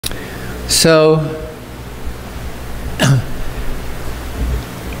So,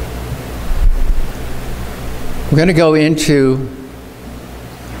 we're going to go into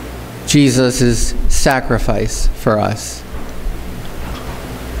Jesus' sacrifice for us.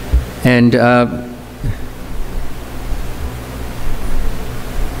 And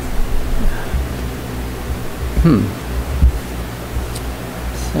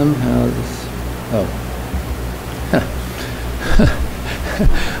somehow this,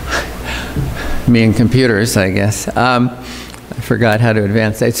 me and computers, I guess. I forgot how to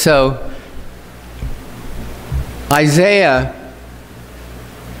advance that. So, Isaiah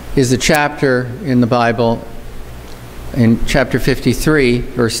is a chapter in the Bible, in chapter 53,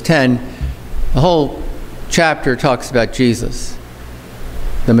 verse 10. The whole chapter talks about Jesus,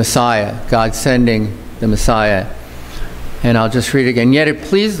 the Messiah, God sending the Messiah. And I'll just read it again. Yet it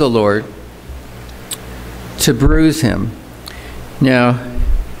pleased the Lord to bruise him. Now,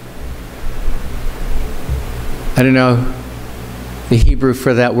 I don't know the Hebrew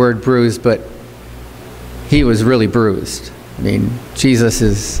for that word bruise, but he was really bruised. I mean,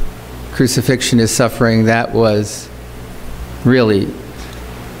 Jesus' crucifixion, his suffering, that was really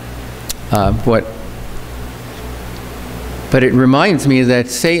but it reminds me that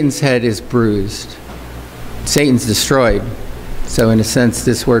Satan's head is bruised. Satan's destroyed. So in a sense,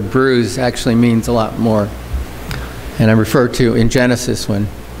 this word bruise actually means a lot more. And I refer to in Genesis when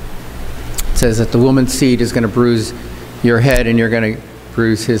it says that the woman's seed is going to bruise your head and you're going to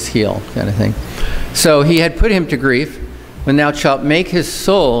bruise his heel, kind of thing. So he had put him to grief. When thou shalt make his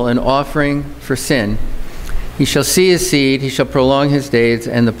soul an offering for sin, he shall see his seed, he shall prolong his days,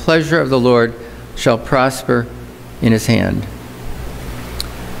 and the pleasure of the Lord shall prosper in his hand.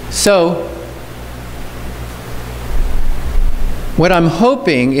 So, what I'm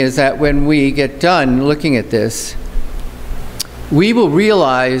hoping is that when we get done looking at this, we will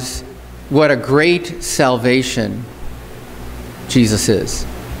realize what a great salvation Jesus is.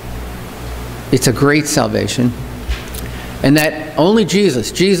 It's a great salvation. And that only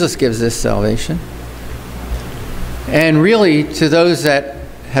Jesus gives this salvation. And really, to those that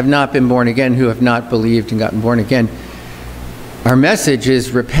have not been born again, who have not believed and gotten born again, our message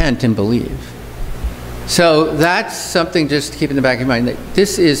is repent and believe. So that's something just to keep in the back of your mind, that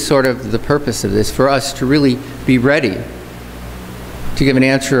this is sort of the purpose of this, for us to really be ready to give an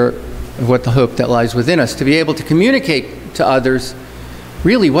answer of what the hope that lies within us, to be able to communicate to others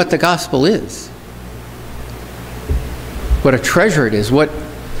really what the gospel is. What a treasure it is, what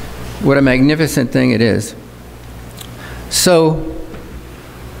a magnificent thing it is. So,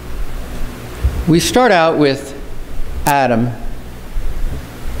 we start out with Adam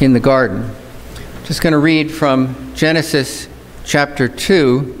in the garden. Just going to read from Genesis chapter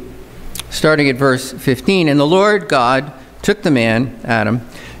 2, starting at verse 15. And the Lord God took the man, Adam,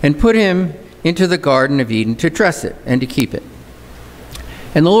 and put him into the Garden of Eden to dress it and to keep it.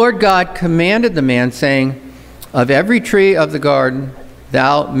 And the Lord God commanded the man, saying, of every tree of the garden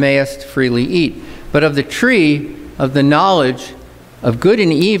thou mayest freely eat, but of the tree of the knowledge of good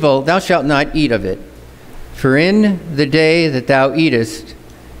and evil thou shalt not eat of it. For in the day that thou eatest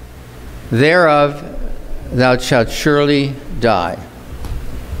thereof thou shalt surely die.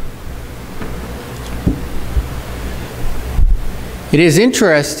 It is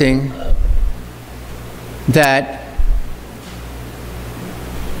interesting that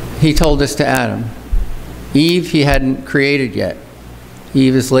he told this to Adam. Eve he hadn't created yet.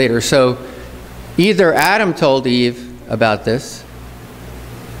 Eve is later. So either Adam told Eve about this,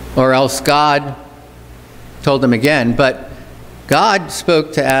 or else God told him again. But God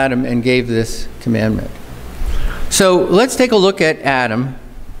spoke to Adam and gave this commandment. So let's take a look at Adam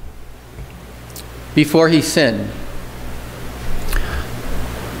before he sinned.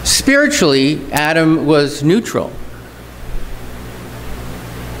 Spiritually, Adam was neutral.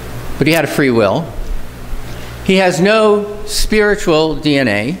 But he had a free will. He has no spiritual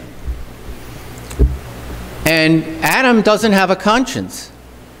DNA. And Adam doesn't have a conscience.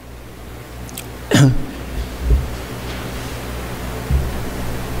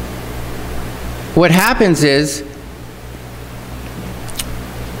 What happens is,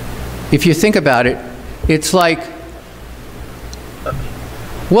 if you think about it, it's like,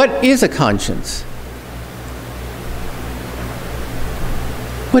 what is a conscience?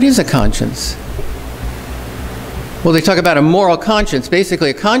 What is a conscience? Well, they talk about a moral conscience. Basically,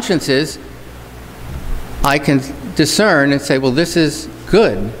 a conscience is, I can discern and say, well, this is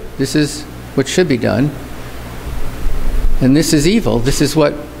good. This is what should be done. And this is evil. This is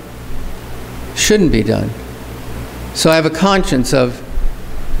what shouldn't be done. So I have a conscience of,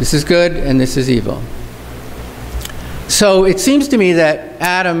 this is good and this is evil. So it seems to me that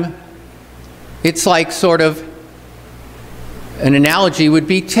Adam It's like sort of, an analogy would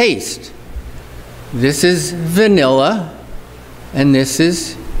be taste. This is vanilla, and this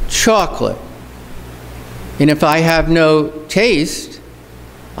is chocolate. And if I have no taste,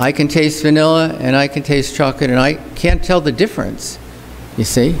 I can taste vanilla and I can taste chocolate, and I can't tell the difference, you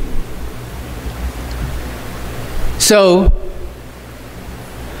see? So,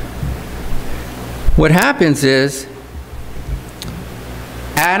 what happens is,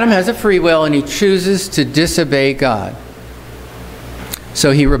 Adam has a free will and he chooses to disobey God.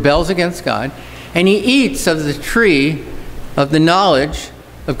 So he rebels against God, and he eats of the tree of the knowledge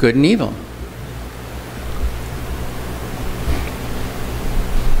of good and evil.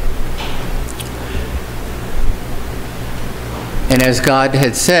 And as God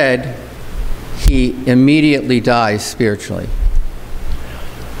had said, he immediately dies spiritually.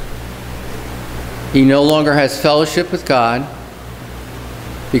 He no longer has fellowship with God,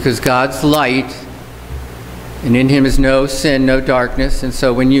 because God's light, and in him is no sin, no darkness. And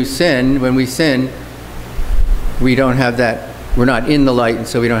so when we sin, we don't have that, we're not in the light, and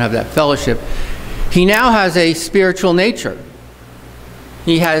so we don't have that fellowship. He now has a spiritual nature.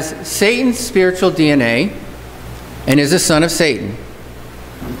 He has Satan's spiritual DNA and is a son of Satan.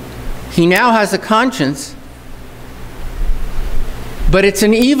 He now has a conscience, but it's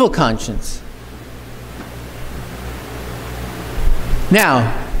an evil conscience.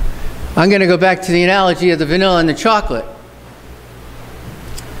 Now, I'm going to go back to the analogy of the vanilla and the chocolate.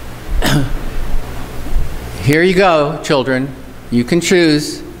 Here you go, children. You can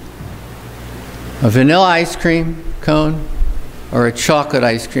choose a vanilla ice cream cone or a chocolate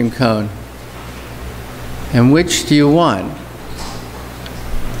ice cream cone. And which do you want?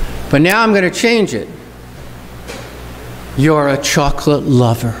 But now I'm going to change it. You're a chocolate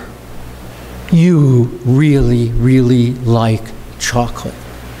lover. You really, really like chocolate.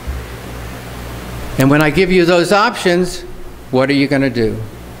 And when I give you those options, what are you going to do?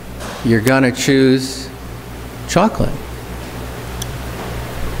 You're going to choose chocolate.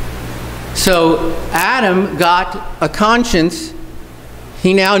 So Adam got a conscience.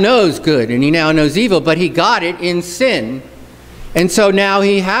 He now knows good and he now knows evil, but he got it in sin. And so now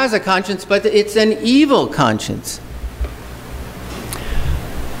he has a conscience, but it's an evil conscience.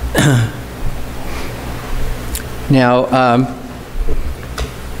 Now,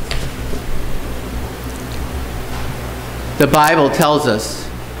 the Bible tells us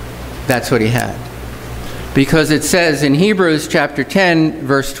that's what he had. Because it says in Hebrews chapter 10,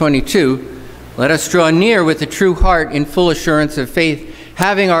 verse 22, "Let us draw near with a true heart in full assurance of faith,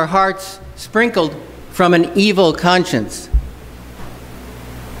 having our hearts sprinkled from an evil conscience."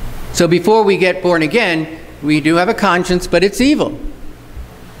 So before we get born again, we do have a conscience, but it's evil.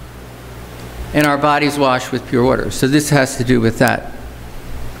 And our bodies washed with pure water. So this has to do with that.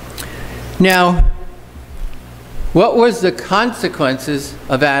 Now, what was the consequences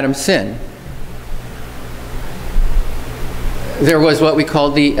of Adam's sin? There was what we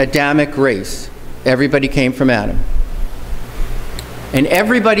call the Adamic race. Everybody came from Adam. And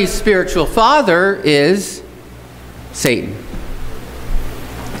everybody's spiritual father is Satan.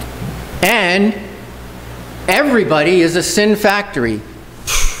 And everybody is a sin factory.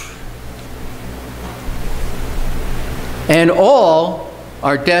 And all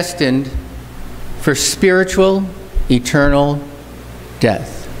are destined for spiritual, eternal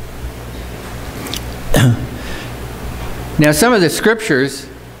death. Now, some of the scriptures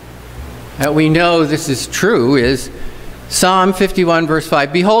that we know this is true is Psalm 51, verse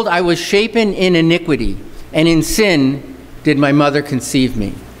 5. "Behold, I was shapen in iniquity, and in sin did my mother conceive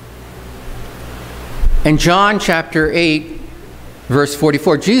me." And John chapter 8, verse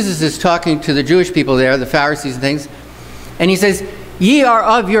 44. Jesus is talking to the Jewish people there, the Pharisees and things, and he says, "Ye are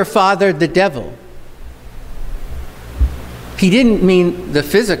of your father the devil." He didn't mean the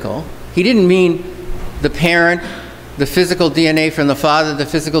physical. He didn't mean the parent, the physical DNA from the father, the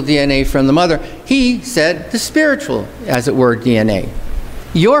physical DNA from the mother. He said the spiritual, as it were, DNA.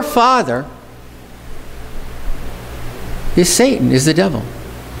 Your father is Satan, is the devil.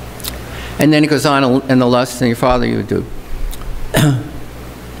 And then it goes on, and the lust and your father you would do.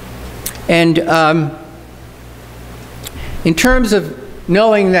 And in terms of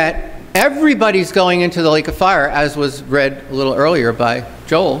knowing that everybody's going into the lake of fire, as was read a little earlier by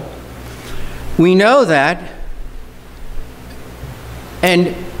Joel, we know that.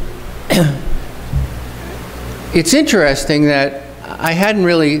 And it's interesting that I hadn't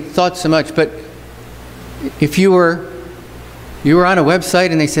really thought so much, but if you were on a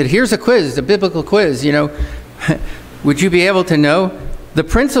website and they said, "Here's a quiz, a biblical quiz," you know, would you be able to know the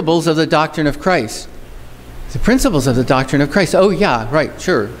principles of the doctrine of Christ? The principles of the doctrine of Christ. Oh yeah, right,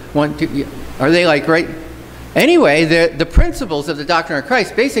 sure. 1, 2, yeah. Are they like right? Anyway, the principles of the doctrine of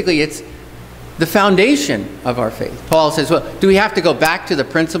Christ, basically it's the foundation of our faith. Paul says, well, do we have to go back to the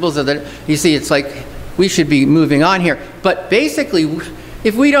principles of the... You see, it's like we should be moving on here. But basically,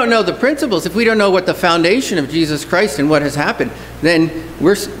 if we don't know the principles, if we don't know what the foundation of Jesus Christ and what has happened, then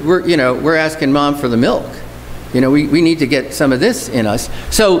we're asking mom for the milk. We need to get some of this in us.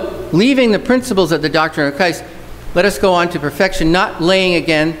 So, leaving the principles of the doctrine of Christ, let us go on to perfection, not laying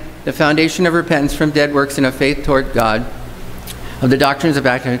again the foundation of repentance from dead works and of faith toward God, of the doctrines of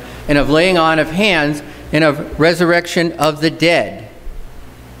baptism, and of laying on of hands, and of resurrection of the dead,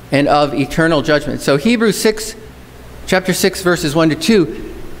 and of eternal judgment. So Hebrews 6, chapter 6, verses 1 to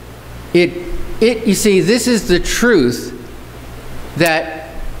 2, you see, this is the truth that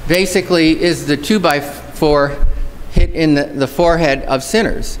basically is the 2x4 hit in the forehead of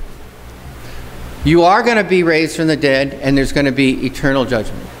sinners. You are going to be raised from the dead, and there's going to be eternal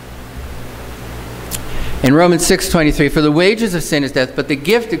judgment. In Romans 6:23, for the wages of sin is death, but the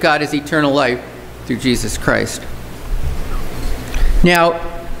gift of God is eternal life through Jesus Christ. Now,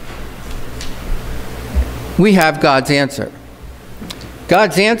 we have God's answer.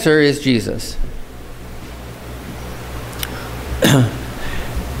 God's answer is Jesus.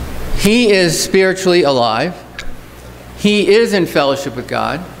 He is spiritually alive. He is in fellowship with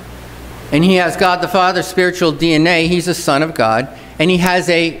God. And he has God the Father's spiritual DNA. He's a son of God. And he has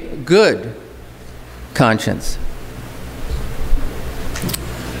a good conscience.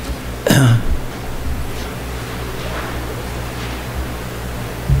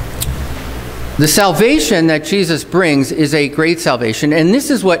 The salvation that Jesus brings is a great salvation, and this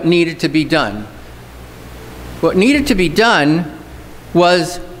is what needed to be done. What needed to be done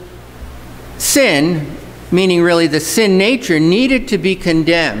was sin, meaning really the sin nature, needed to be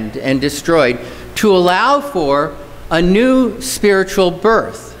condemned and destroyed to allow for a new spiritual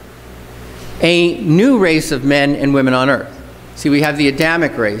birth. A new race of men and women on earth. See, we have the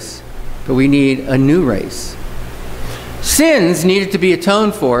Adamic race, but we need a new race. Sins needed to be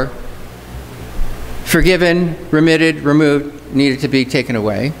atoned for, forgiven, remitted, removed, needed to be taken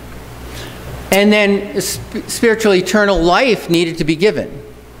away. And then spiritual eternal life needed to be given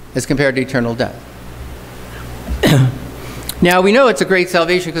as compared to eternal death. Now, we know it's a great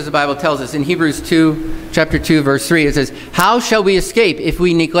salvation because the Bible tells us in Hebrews 2, chapter 2, verse 3, it says, how shall we escape if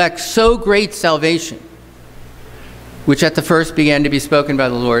we neglect so great salvation, which at the first began to be spoken by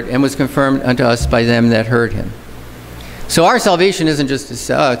the Lord and was confirmed unto us by them that heard him? So our salvation isn't just it's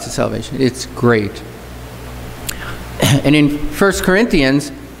a salvation, it's great. And in 1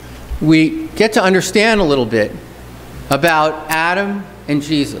 Corinthians, we get to understand a little bit about Adam and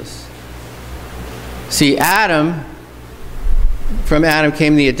Jesus. See, from Adam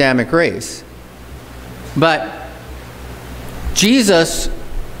came the Adamic race. But Jesus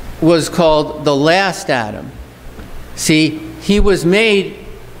was called the last Adam. See, he was made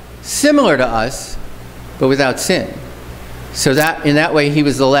similar to us, but without sin. So that in that way, he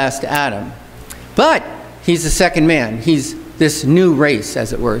was the last Adam. But he's the second man. He's this new race,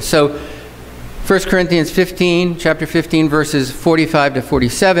 as it were. So 1 Corinthians 15, chapter 15, verses 45 to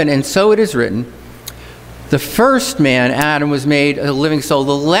 47, and so it is written, the first man, Adam, was made a living soul.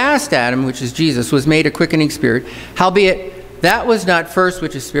 The last Adam, which is Jesus, was made a quickening spirit. Howbeit, that was not first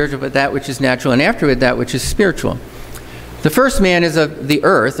which is spiritual, but that which is natural, and afterward that which is spiritual. The first man is of the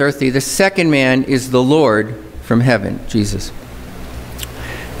earth, earthly. The second man is the Lord from heaven, Jesus.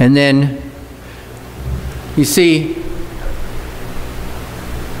 And then, you see,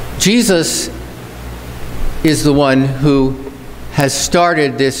 Jesus is the one who has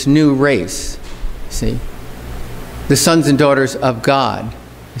started this new race, see. The sons and daughters of God,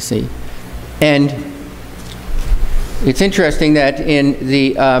 you see. And it's interesting that in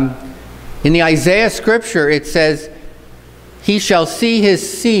the Isaiah scripture it says, he shall see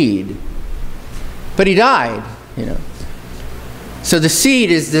his seed. But he died, So the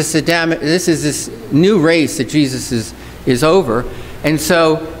seed is this this new race that Jesus is over. And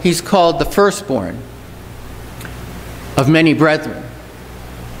so he's called the firstborn of many brethren.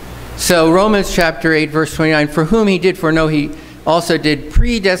 So Romans chapter 8, verse 29, for whom he did foreknow, he also did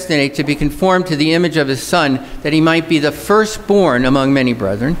predestinate to be conformed to the image of his Son, that he might be the firstborn among many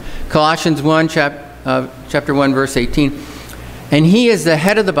brethren. Colossians 1, chapter 1, verse 18. And he is the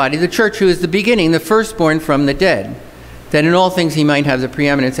head of the body, the church, who is the beginning, the firstborn from the dead, that in all things he might have the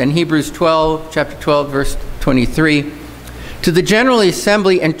preeminence. And Hebrews 12, chapter 12, verse 23. To the general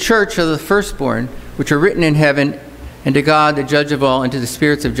assembly and church of the firstborn, which are written in heaven, and to God, the judge of all, and to the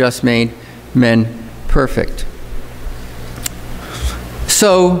spirits of just made men perfect.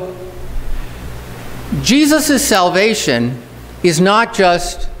 So, Jesus' salvation is not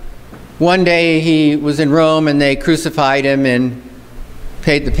just one day he was in Rome and they crucified him and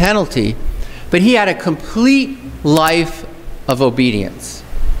paid the penalty. But he had a complete life of obedience.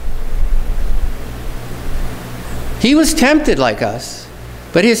 He was tempted like us,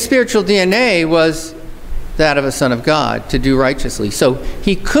 but his spiritual DNA was that of a son of God to do righteously. So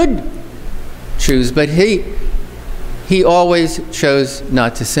he could choose, but he always chose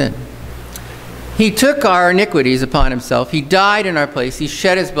not to sin. He took our iniquities upon himself. He died in our place. He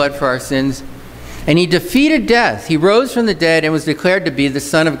shed his blood for our sins. And he defeated death. He rose from the dead and was declared to be the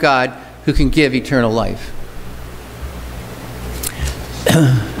Son of God who can give eternal life.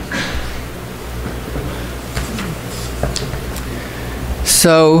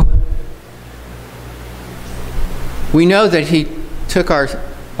 So we know that he took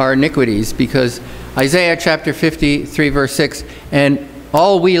our iniquities because Isaiah chapter 53 verse 6, and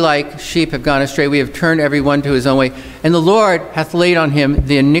all we like sheep have gone astray, we have turned every one to his own way, and the Lord hath laid on him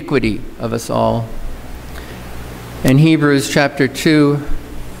the iniquity of us all. In Hebrews chapter 2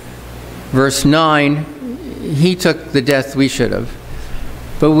 verse 9, he took the death we should have.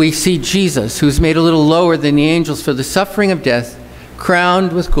 But we see Jesus, who's made a little lower than the angels for the suffering of death,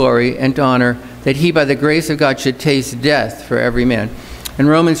 crowned with glory and honor, that he by the grace of God should taste death for every man. In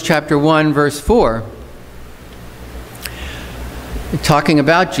Romans chapter 1 verse 4, talking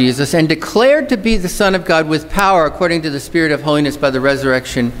about Jesus, and declared to be the Son of God with power according to the Spirit of holiness by the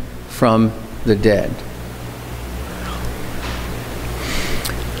resurrection from the dead.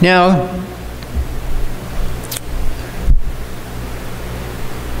 Now,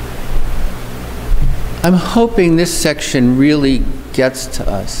 I'm hoping this section really gets to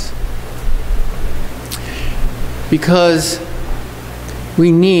us, because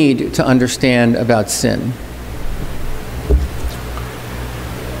we need to understand about sin.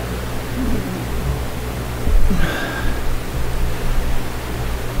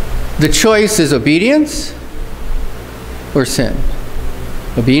 The choice is obedience or sin.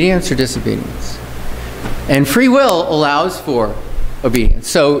 Obedience or disobedience. And free will allows for obedience.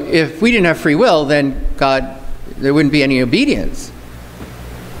 So if we didn't have free will, then there wouldn't be any obedience.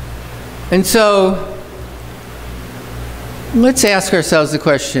 And so let's ask ourselves the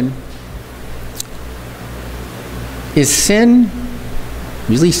question, is sin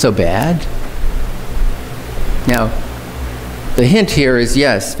really so bad? Now, the hint here is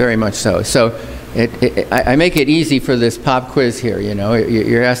yes, very much so. So I make it easy for this pop quiz here, you know.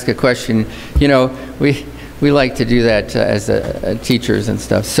 You're asked a question, you know, we like to do that as teachers and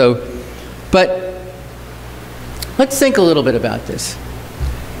stuff. So, but let's think a little bit about this.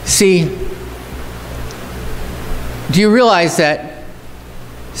 See, do you realize that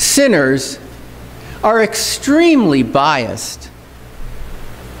sinners are extremely biased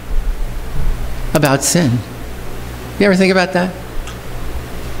about sin? You ever think about that?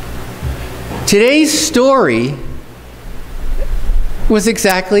 Today's story was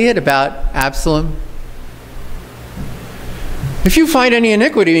exactly it, about Absalom. If you find any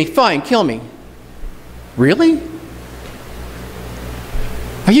iniquity, fine, kill me. Really?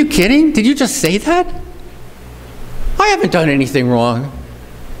 Are you kidding? Did you just say that? I haven't done anything wrong.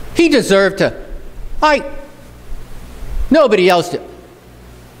 He deserved to. Nobody else did.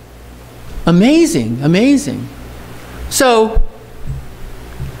 Amazing, amazing. So,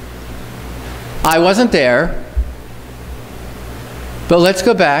 I wasn't there, but let's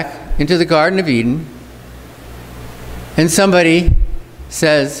go back into the Garden of Eden, and somebody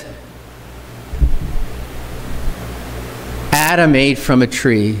says, Adam ate from a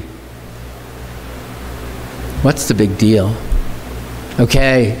tree. What's the big deal?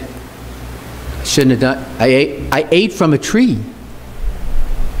 Okay, I shouldn't have done. I ate from a tree.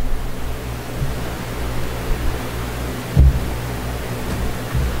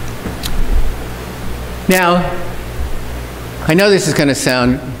 Now, I know this is going to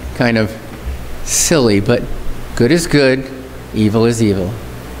sound kind of silly, but good is good, evil is evil.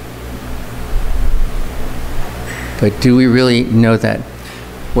 But do we really know that?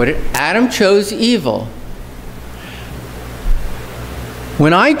 Adam chose evil.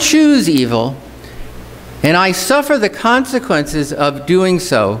 When I choose evil, and I suffer the consequences of doing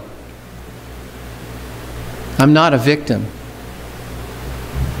so, I'm not a victim.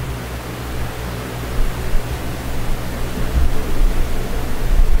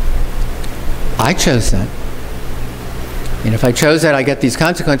 I chose that. And if I chose that, I get these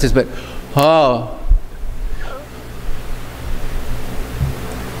consequences, but, oh,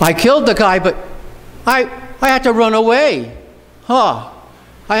 I killed the guy, but I had to run away. I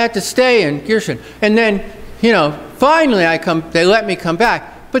had to stay in Gershon. And then, you know, finally they let me come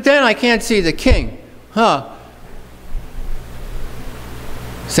back, but then I can't see the king.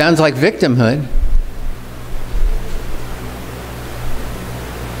 Sounds like victimhood.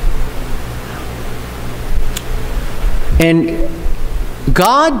 And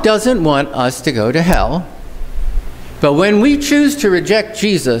God doesn't want us to go to hell, but when we choose to reject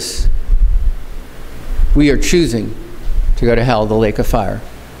Jesus, we are choosing to go to hell, the lake of fire.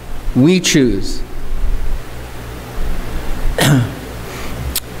 We choose.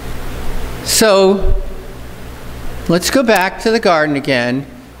 So, let's go back to the garden again.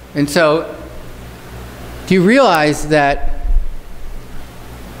 And so, do you realize that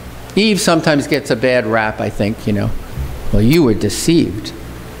Eve sometimes gets a bad rap, I think, you know? Well, you were deceived.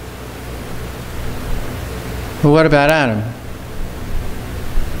 Well, what about Adam?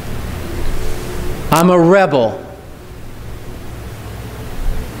 I'm a rebel.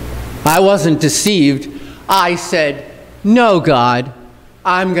 I wasn't deceived. I said, no, God,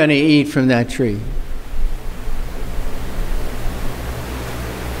 I'm going to eat from that tree.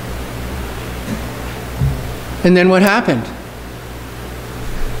 And then what happened?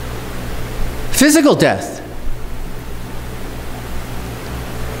 Physical death.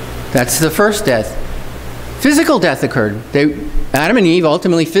 That's the first death. Physical death occurred. Adam and Eve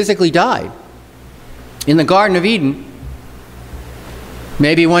ultimately physically died. In the Garden of Eden,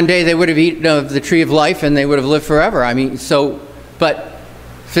 maybe one day they would have eaten of the tree of life and they would have lived forever. I mean, but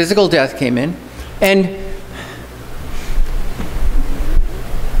physical death came in. And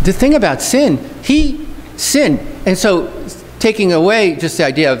the thing about sin, he sinned. And so taking away just the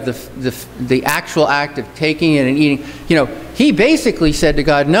idea of the actual act of taking it and eating, you know, he basically said to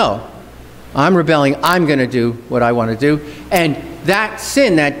God, no, I'm rebelling, I'm going to do what I want to do. And that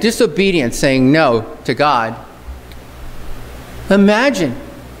sin, that disobedience, saying no to God, imagine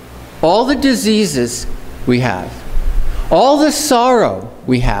all the diseases we have, all the sorrow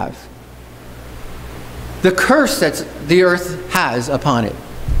we have, the curse that the earth has upon it,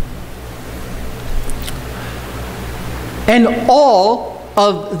 and all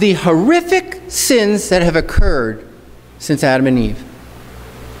of the horrific sins that have occurred since Adam and Eve.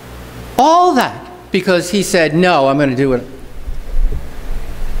 All that because he said, no, I'm going to do it.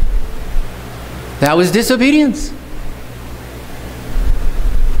 That was disobedience.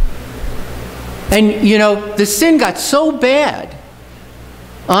 And, you know, the sin got so bad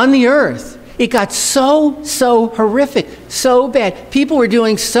on the earth. It got so horrific, so bad. People were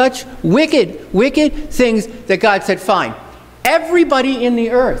doing such wicked things that God said, fine. Everybody in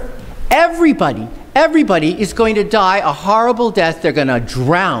the earth, everybody is going to die a horrible death. They're going to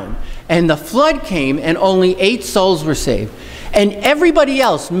drown. And the flood came and only 8 souls were saved. And everybody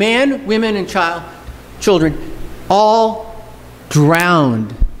else, man, women, and children, all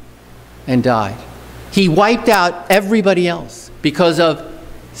drowned and died. He wiped out everybody else because of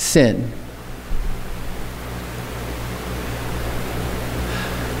sin.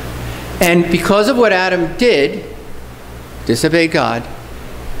 And because of what Adam did, disobeyed God,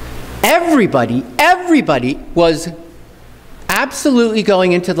 everybody was absolutely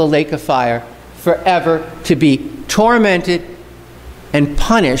going into the lake of fire forever to be tormented and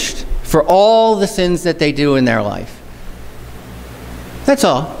punished for all the sins that they do in their life. That's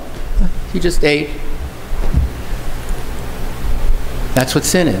all. He just ate. That's what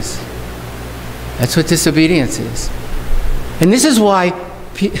sin is. That's what disobedience is. And this is why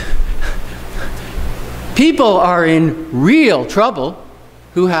people are in real trouble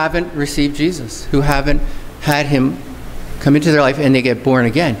who haven't received Jesus, who haven't had him come into their life and they get born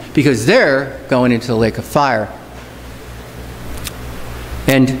again, because they're going into the lake of fire.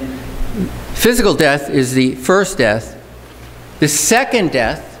 And physical death is the first death. The second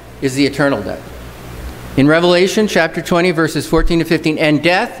death is the eternal death. In Revelation chapter 20, verses 14 to 15, and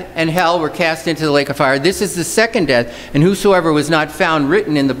death and hell were cast into the lake of fire. This is the second death, and whosoever was not found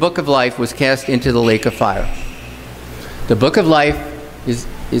written in the book of life was cast into the lake of fire. The book of life is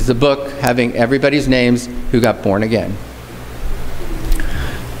the book having everybody's names who got born again.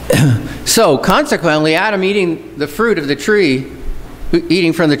 So, consequently, Adam eating the fruit of the tree,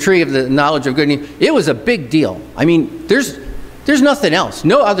 eating from the tree of the knowledge of good and evil, it was a big deal. I mean, there's nothing else.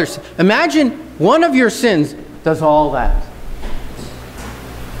 No other. Imagine one of your sins does all that.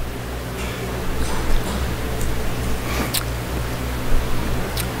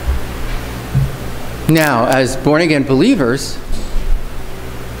 Now, as born-again believers,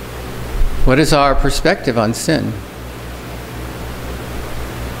 what is our perspective on sin?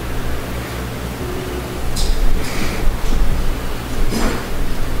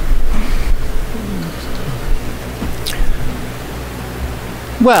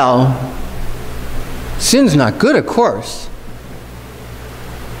 Well, sin's not good, of course,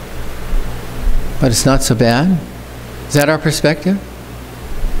 but it's not so bad. Is that our perspective?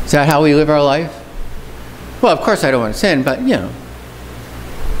 Is that how we live our life? Well, of course I don't want to sin, but, you know,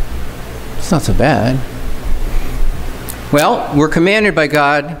 it's not so bad. Well, we're commanded by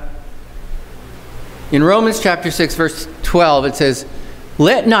God. In Romans chapter 6, verse 12, it says,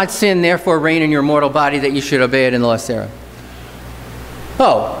 "Let not sin therefore reign in your mortal body, that you should obey it in the lust thereof."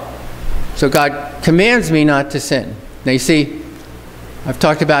 Oh, so God commands me not to sin. Now you see, I've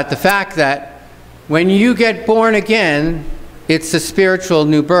talked about the fact that when you get born again, it's a spiritual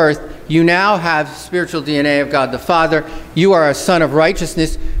new birth. You now have spiritual DNA of God the Father. You are a son of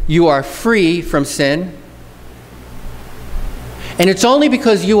righteousness. You are free from sin. And it's only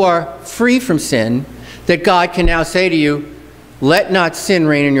because you are free from sin that God can now say to you, "Let not sin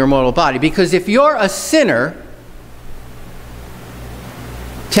reign in your mortal body." Because if you're a sinner,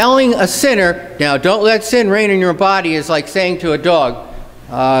 telling a sinner, now don't let sin reign in your body, is like saying to a dog,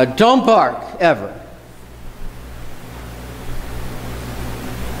 don't bark, ever.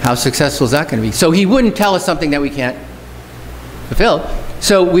 How successful is that going to be? So he wouldn't tell us something that we can't fulfill.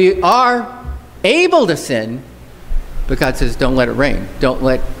 So we are able to sin, but God says, don't let it reign. Don't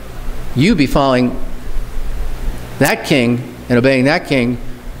let you be following that king and obeying that king.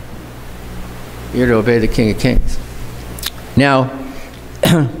 You're to obey the King of Kings. Now,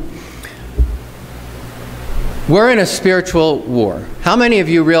 we're in a spiritual war. How many of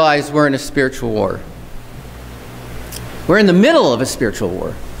you realize we're in a spiritual war? We're in the middle of a spiritual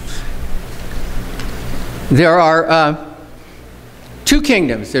war. There are two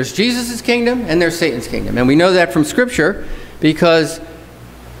kingdoms. There's Jesus' kingdom and there's Satan's kingdom. And we know that from Scripture because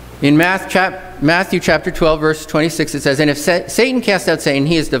in Matthew chapter 12, verse 26, it says, "And if Satan cast out Satan,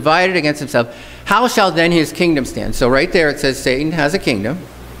 he is divided against himself. How shall then his kingdom stand?" So right there it says Satan has a kingdom.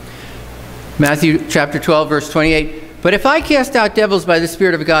 Matthew chapter 12, verse 28, "But if I cast out devils by the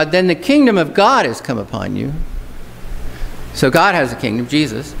Spirit of God, then the kingdom of God has come upon you." So God has a kingdom,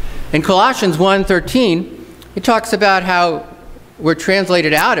 Jesus. In Colossians 1:13, it talks about how we're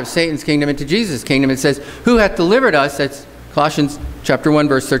translated out of Satan's kingdom into Jesus' kingdom. It says, "Who hath delivered us," that's Colossians chapter 1,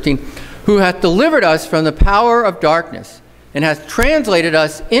 verse 13, "who hath delivered us from the power of darkness and hath translated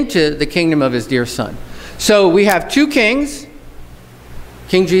us into the kingdom of his dear Son." So we have two kings,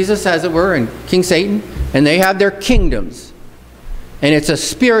 King Jesus, as it were, and King Satan, and they have their kingdoms. And it's a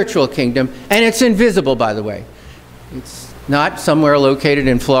spiritual kingdom, and it's invisible, by the way. It's not somewhere located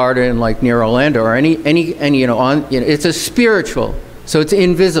in Florida and like near Orlando or any you know, it's a spiritual, so it's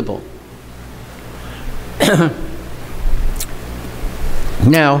invisible.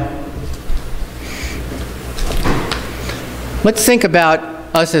 Now, let's think about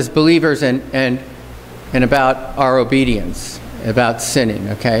us as believers and about our obedience, about sinning,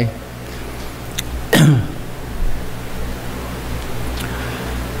 okay?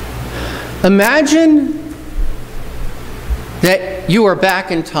 Imagine that you are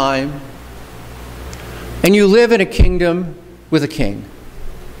back in time and you live in a kingdom with a king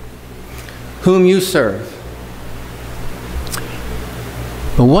whom you serve.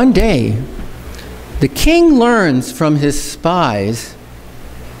 But one day, the king learns from his spies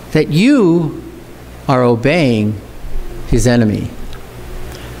that you are obeying his enemy,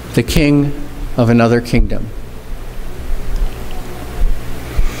 the king of another kingdom.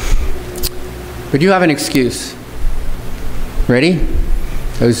 But you have an excuse. Ready?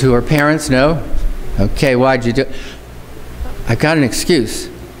 Those who are parents know. Okay, why'd you do it? I've got an excuse.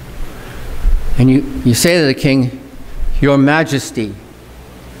 And you say to the king, "Your Majesty,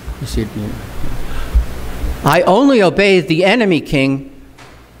 I only obey the enemy king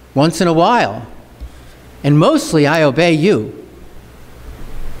once in a while, and mostly I obey you."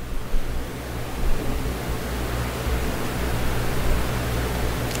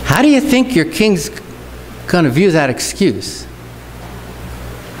 How do you think your king's going to view that excuse?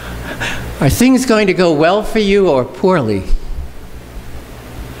 Are things going to go well for you or poorly?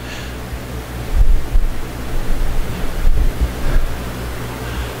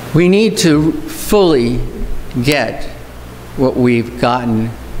 We need to fully get what we've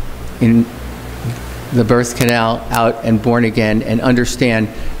gotten in the birth canal, out and born again, and understand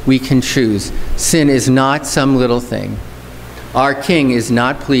we can choose. Sin is not some little thing. Our king is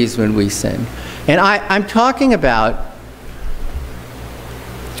not pleased when we sin. And I'm talking about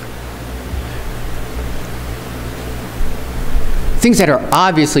things that are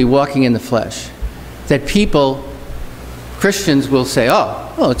obviously walking in the flesh, that people, Christians, will say,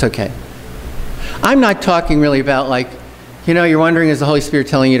 oh, it's okay. I'm not talking really about, like, you know, you're wondering, is the Holy Spirit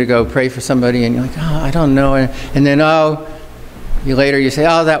telling you to go pray for somebody, and you're like, oh, I don't know, and then, later you say,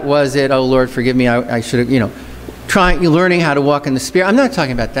 oh, that was it, oh, Lord, forgive me, I should have, you know, learning how to walk in the Spirit. I'm not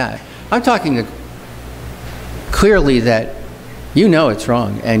talking about that. I'm talking clearly that You know it's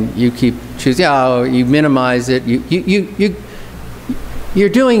wrong, and you keep choosing. Oh, you minimize it. You're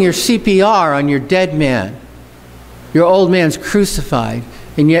doing your CPR on your dead man. Your old man's crucified,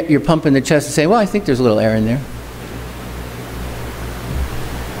 and yet you're pumping the chest and saying, well, I think there's a little air in there.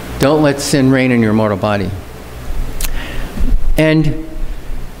 Don't let sin reign in your mortal body. And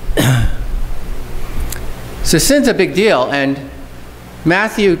so sin's a big deal, and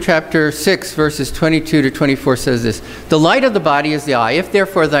Matthew chapter 6, verses 22 to 24 says this: the light of the body is the eye. If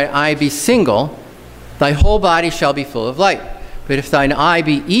therefore thy eye be single, thy whole body shall be full of light. But if thine eye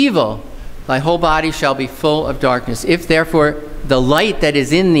be evil, thy whole body shall be full of darkness. If therefore the light that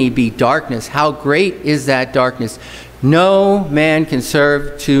is in thee be darkness, how great is that darkness? No man can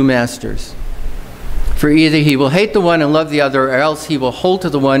serve two masters. For either he will hate the one and love the other, or else he will hold to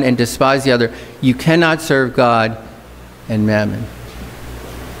the one and despise the other. You cannot serve God and mammon.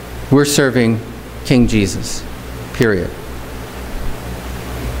 We're serving King Jesus, period.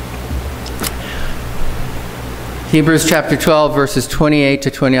 Hebrews chapter 12, verses 28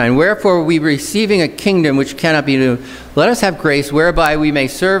 to 29. Wherefore we receiving a kingdom which cannot be moved, let us have grace whereby we may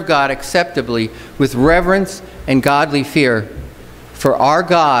serve God acceptably with reverence and godly fear. For our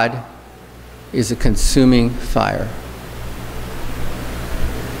God is a consuming fire.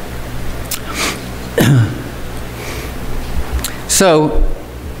 So,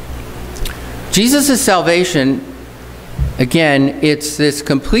 Jesus' salvation, again, it's this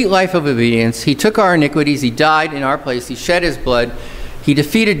complete life of obedience. He took our iniquities. He died in our place. He shed his blood. He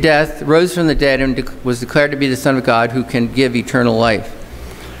defeated death, rose from the dead, and was declared to be the Son of God who can give eternal life.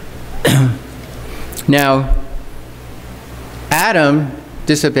 Now, Adam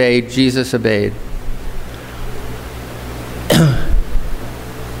disobeyed. Jesus obeyed.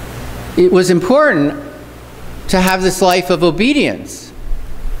 It was important to have this life of obedience,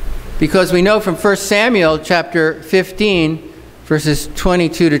 because we know from 1 Samuel chapter 15, verses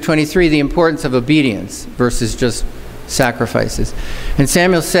 22 to 23, the importance of obedience versus just sacrifices. And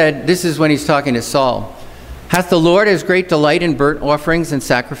Samuel said, this is when he's talking to Saul, hath the Lord as great delight in burnt offerings and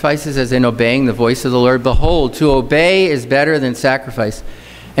sacrifices as in obeying the voice of the Lord? Behold, to obey is better than sacrifice,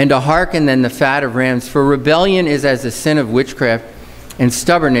 and to hearken than the fat of rams. For rebellion is as the sin of witchcraft, and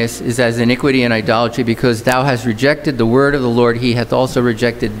stubbornness is as iniquity and idolatry. Because thou hast rejected the word of the Lord, he hath also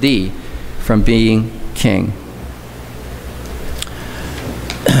rejected thee from being king.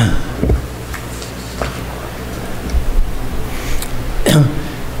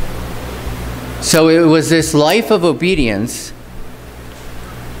 So it was this life of obedience,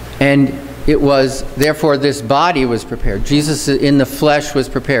 and it was, therefore, this body was prepared. Jesus in the flesh was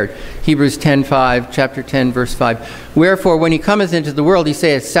prepared. Hebrews 10:5, chapter 10, verse 5. Wherefore, when he cometh into the world, he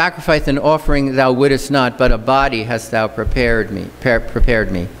saith, sacrifice and offering thou wouldest not, but a body hast thou prepared me.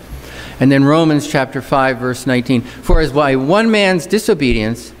 And then Romans chapter 5, verse 19. For as by one man's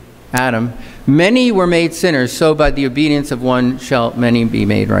disobedience, Adam, many were made sinners, so by the obedience of one shall many be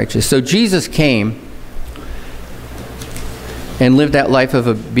made righteous. So Jesus came and lived that life of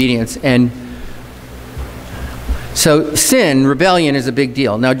obedience. And so sin, rebellion, is a big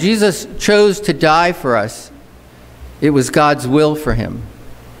deal. Now, Jesus chose to die for us. It was God's will for him.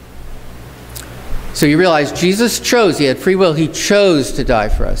 So you realize Jesus chose. He had free will. He chose to die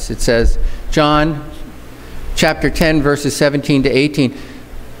for us. It says, John chapter 10, verses 17 to 18.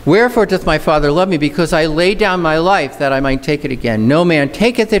 Wherefore doth my Father love me? Because I lay down my life that I might take it again. No man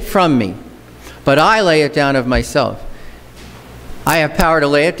taketh it from me, but I lay it down of myself. I have power to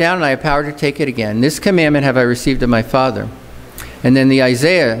lay it down, and I have power to take it again. This commandment have I received of my Father. And then the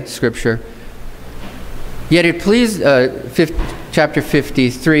Isaiah scripture. Yet it pleased, chapter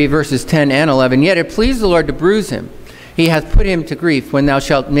 53, verses 10 and 11. Yet it pleased the Lord to bruise him. He hath put him to grief. When thou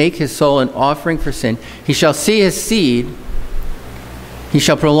shalt make his soul an offering for sin, he shall see his seed. He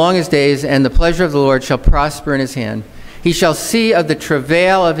shall prolong his days, and the pleasure of the Lord shall prosper in his hand. He shall see of the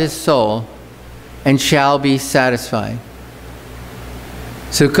travail of his soul, and shall be satisfied.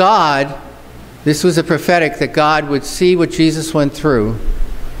 So God, this was a prophetic that God would see what Jesus went through,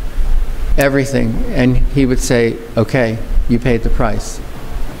 everything, and he would say, okay, you paid the price.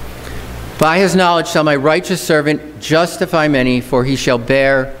 By his knowledge shall my righteous servant justify many, for he shall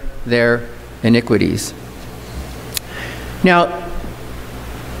bear their iniquities. Now,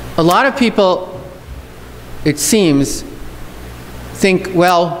 a lot of people, it seems, think,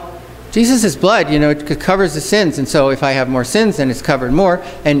 well, Jesus' blood, you know, it covers the sins, and so if I have more sins, then it's covered more,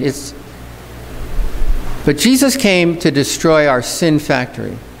 and it's... But Jesus came to destroy our sin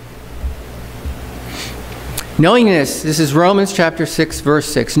factory. Knowing this is Romans chapter 6, verse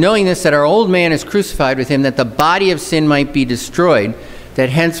 6. Knowing this, that our old man is crucified with him, that the body of sin might be destroyed, that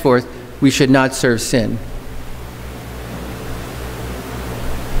henceforth we should not serve sin.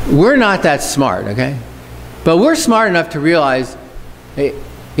 We're not that smart, okay? But we're smart enough to realize, hey,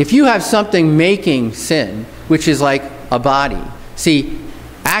 if you have something making sin, which is like a body. See,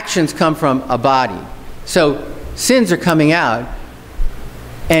 actions come from a body. So sins are coming out.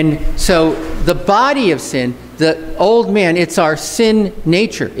 And so the body of sin, the old man, it's our sin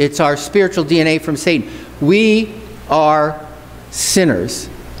nature. It's our spiritual DNA from Satan. We are sinners.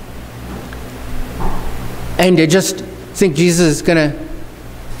 And to just think Jesus is going to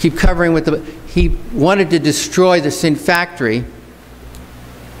keep covering with he wanted to destroy the sin factory.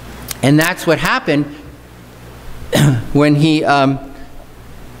 And that's what happened when he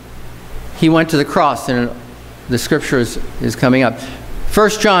went to the cross, and the scripture is coming up. 1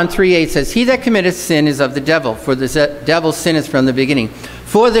 John 3:8 says, "He that committeth sin is of the devil, for the devil sinneth from the beginning.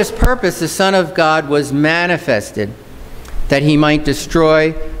 For this purpose the Son of God was manifested, that he might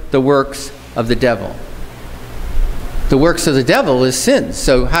destroy the works of the devil." The works of the devil is sin.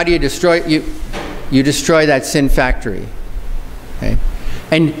 So how do you destroy it? You destroy that sin factory. Okay?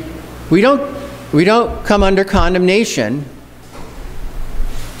 And we don't come under condemnation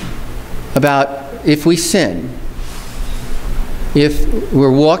about if we sin. If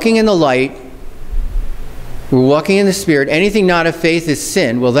we're walking in the light, we're walking in the Spirit, anything not of faith is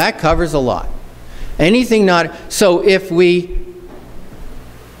sin. Well, that covers a lot. Anything not... So if we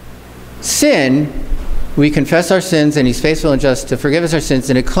sin, we confess our sins, and he's faithful and just to forgive us our sins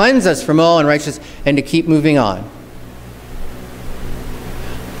and to cleanse us from all unrighteousness and to keep moving on.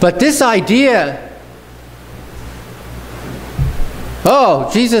 But this idea,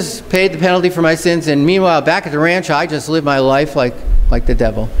 oh, Jesus paid the penalty for my sins, and meanwhile, back at the ranch, I just live my life like the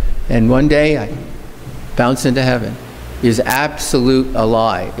devil. And one day, I bounce into heaven. Is absolute a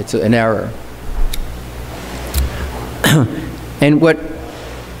lie. It's an error. And what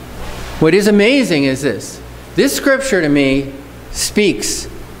is amazing is this. This scripture to me speaks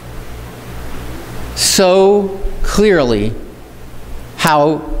so clearly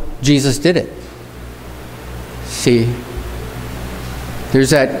how Jesus did it. See, there's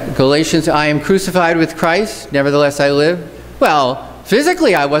that Galatians, I am crucified with Christ, nevertheless I live. Well,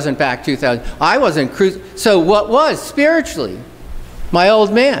 physically I wasn't back 2,000. I wasn't crucified. So what was spiritually? My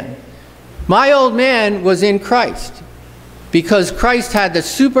old man. My old man was in Christ. Because Christ had the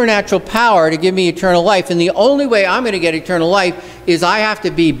supernatural power to give me eternal life. And the only way I'm going to get eternal life is I have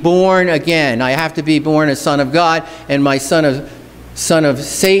to be born again. I have to be born a son of God, and my son of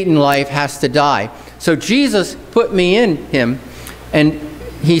Satan life has to die. So Jesus put me in him, and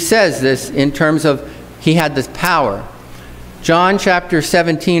he says this in terms of he had this power. John chapter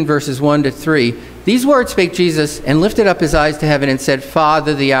 17, verses 1 to 3. These words spake Jesus, and lifted up his eyes to heaven, and said,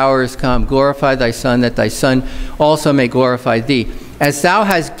 Father, the hour is come. Glorify thy Son, that thy Son also may glorify thee. As thou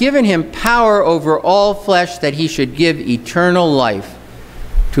hast given him power over all flesh, that he should give eternal life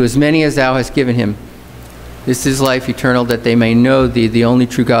to as many as thou hast given him. This is life eternal, that they may know thee, the only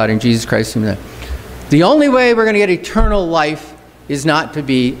true God, and Jesus Christ whom thou. The only way we're going to get eternal life is not to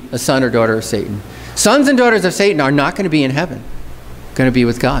be a son or daughter of Satan. Sons and daughters of Satan are not going to be in heaven. They're going to be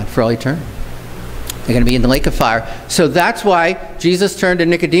with God for all eternity. They're going to be in the lake of fire. So that's why Jesus turned to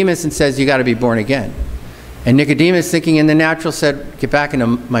Nicodemus and says, you got to be born again. And Nicodemus, thinking in the natural, said, get back into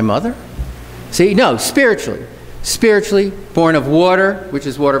my mother? See, no, spiritually. Spiritually, born of water, which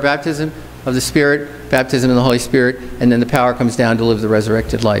is water baptism, of the Spirit, baptism in the Holy Spirit, and then the power comes down to live the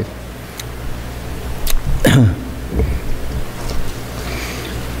resurrected life.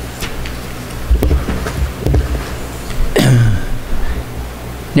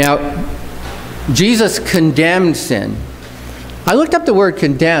 Now, Jesus condemned sin. I looked up the word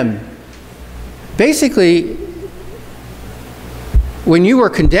condemned. Basically, when you were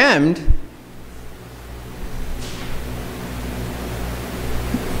condemned,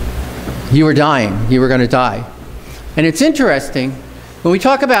 you were dying. You were going to die. And it's interesting, when we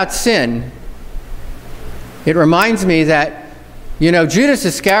talk about sin, it reminds me that, you know, Judas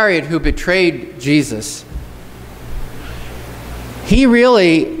Iscariot, who betrayed Jesus, he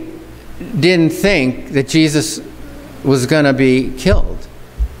really didn't think that Jesus was going to be killed.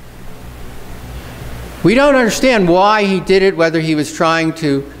 We don't understand why he did it, whether he was trying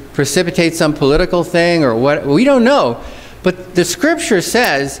to precipitate some political thing or what. We don't know. But the scripture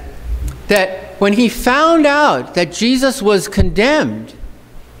says that when he found out that Jesus was condemned,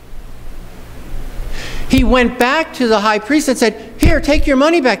 he went back to the high priest and said, here, take your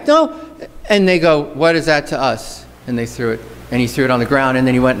money back. No. And they go, what is that to us? And they threw it. And he threw it on the ground, and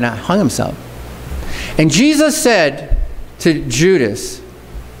then he went and hung himself. And Jesus said to Judas,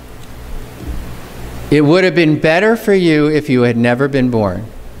 it would have been better for you if you had never been born.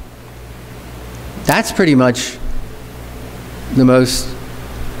 That's pretty much the most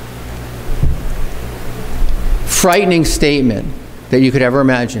frightening statement that you could ever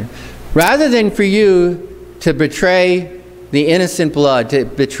imagine. Rather than for you to betray the innocent blood, to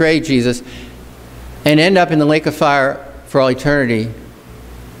betray Jesus, and end up in the lake of fire for all eternity,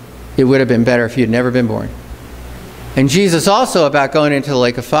 it would have been better if you'd never been born. And Jesus also, about going into the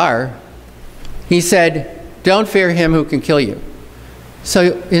lake of fire, he said, don't fear him who can kill you.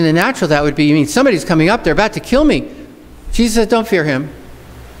 So in the natural, that would be, you mean somebody's coming up, they're about to kill me. Jesus said, don't fear him.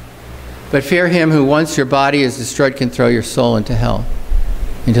 But fear him who, once your body is destroyed, can throw your soul into hell,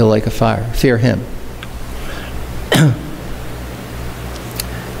 into the lake of fire. Fear him.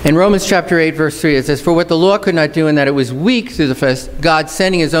 In Romans chapter 8, verse 3, it says, for what the law could not do, in that it was weak through the flesh, God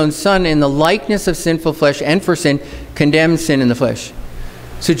sending his own Son in the likeness of sinful flesh, and for sin, condemned sin in the flesh.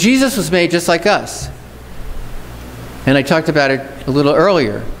 So Jesus was made just like us. And I talked about it a little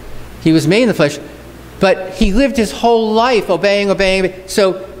earlier. He was made in the flesh, but he lived his whole life obeying.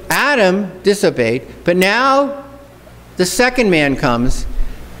 So Adam disobeyed, but now the second man comes,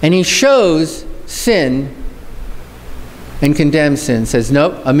 and he shows sin and condemns sin. Says,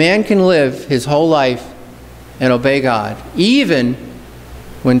 nope, a man can live his whole life and obey God, even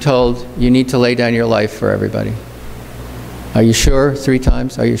when told you need to lay down your life for everybody. Are you sure? 3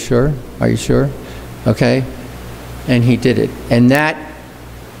 times. Are you sure? Are you sure? Okay. And he did it. And that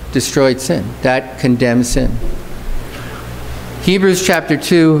destroyed sin. That condemned sin. Hebrews chapter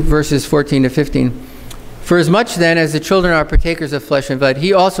 2, verses 14 to 15. For as much then as the children are partakers of flesh and blood,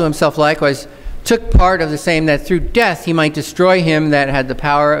 he also himself likewise took part of the same, that through death he might destroy him that had the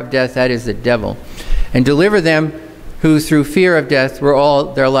power of death, that is the devil, and deliver them who through fear of death were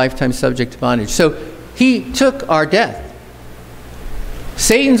all their lifetime subject to bondage. So he took our death.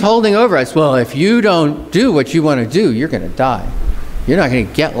 Satan's holding over us. Well, if you don't do what you want to do, you're going to die. You're not going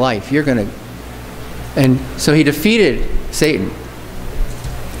to get life. You're going to... And so he defeated Satan.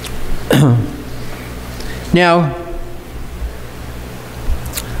 Now,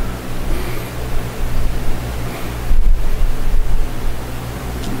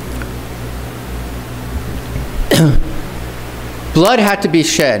 blood had to be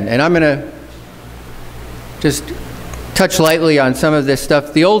shed, and I'm going to just touch lightly on some of this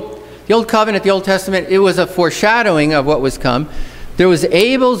stuff. The Old Covenant, the Old Testament, it was a foreshadowing of what was come. There was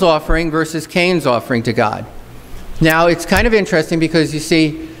Abel's offering versus Cain's offering to God. Now, it's kind of interesting because, you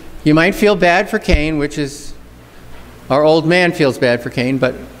see, you might feel bad for Cain, which is, our old man feels bad for Cain,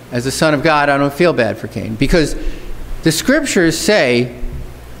 but as a son of God, I don't feel bad for Cain. Because the scriptures say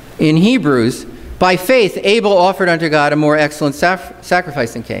in Hebrews, by faith, Abel offered unto God a more excellent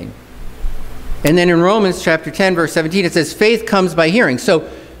sacrifice than Cain. And then in Romans chapter 10, verse 17, it says, faith comes by hearing. So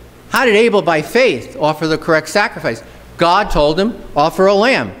how did Abel, by faith, offer the correct sacrifice? God told him, offer a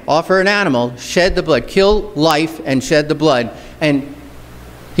lamb, offer an animal, shed the blood, kill life and shed the blood. And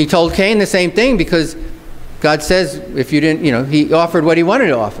he told Cain the same thing, because God says, if you didn't, he offered what he wanted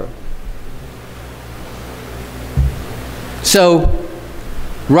to offer. So,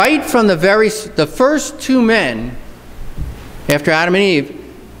 right from the first 2 men, after Adam and Eve,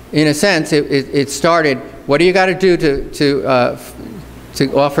 in a sense, it started, what do you got to do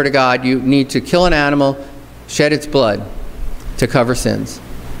to offer to God? You need to kill an animal, shed its blood to cover sins.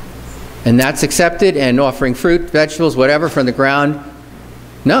 And that's accepted, and offering fruit, vegetables, whatever from the ground,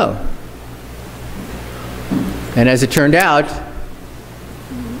 no. And as it turned out,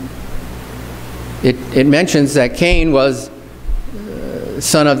 it mentions that Cain was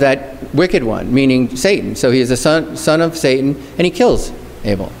son of that wicked one, meaning Satan. So he is a son of Satan, and he kills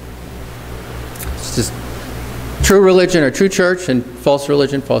Abel. It's just true religion or true church, and false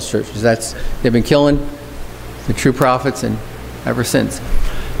religion, false churches. They've been killing the true prophets and ever since.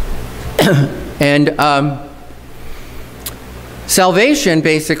 And salvation,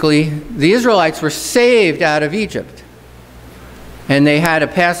 basically, the Israelites were saved out of Egypt. And they had a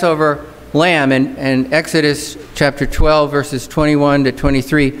Passover lamb, and Exodus chapter 12, verses 21 to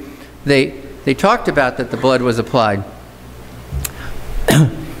 23, they talked about that the blood was applied.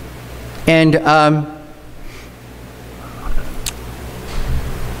 And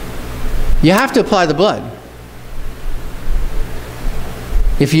you have to apply the blood.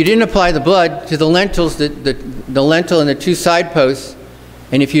 If you didn't apply the blood to the lentils, the lentil and the 2 side posts,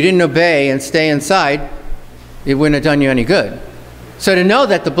 and if you didn't obey and stay inside, it wouldn't have done you any good. So to know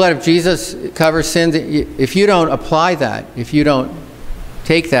that the blood of Jesus covers sins, if you don't apply that, if you don't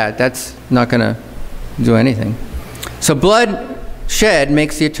take that, that's not going to do anything. So blood shed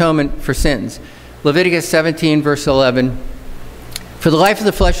makes the atonement for sins. Leviticus 17, verse 11, for the life of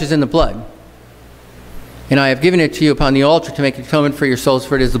the flesh is in the blood, and I have given it to you upon the altar to make atonement for your souls,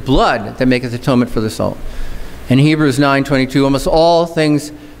 for it is the blood that maketh atonement for the soul. And Hebrews 9:22, almost all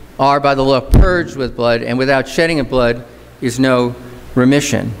things are by the law purged with blood, and without shedding of blood is no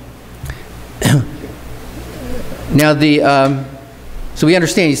remission. Now, so we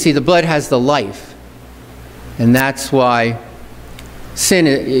understand, you see, the blood has the life. And that's why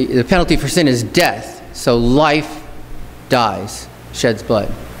the penalty for sin is death. So life dies, sheds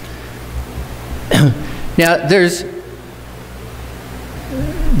blood. Now, there's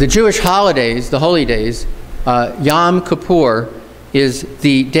the Jewish holidays, the holy days. Yom Kippur is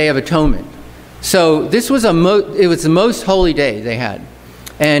the Day of Atonement. So this was it was the most holy day they had.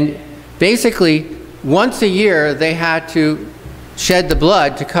 And basically, once a year, they had to shed the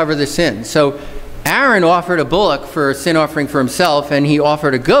blood to cover the sin. So Aaron offered a bullock for a sin offering for himself, and he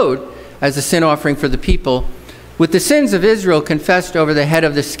offered a goat as a sin offering for the people, with the sins of Israel confessed over the head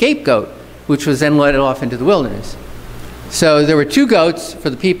of the scapegoat, which was then led off into the wilderness. So there were 2 goats for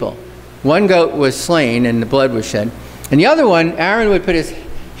the people. One goat was slain and the blood was shed. And the other one, Aaron would put his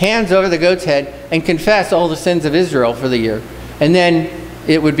hands over the goat's head and confess all the sins of Israel for the year. And then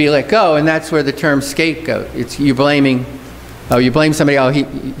it would be let go, and that's where the term scapegoat, it's you blame somebody, oh,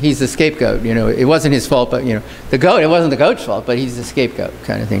 he's the scapegoat, you know, it wasn't his fault, but, you know, the goat, it wasn't the goat's fault, but he's the scapegoat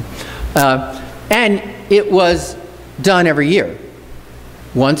kind of thing. And it was done every year.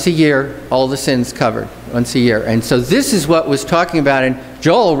 Once a year, all the sins covered, once a year. And so this is what was talking about, and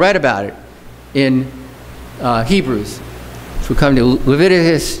Joel read about it in Hebrews. So we come to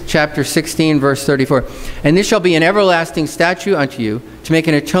Leviticus chapter 16, verse 34. And this shall be an everlasting statute unto you, to make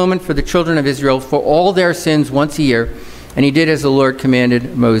an atonement for the children of Israel for all their sins once a year. And he did as the Lord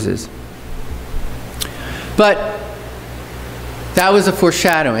commanded Moses. But that was a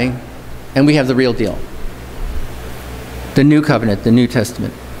foreshadowing, and we have the real deal. The new covenant, the New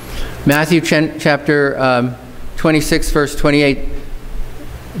Testament. Matthew chapter 26, verse 28,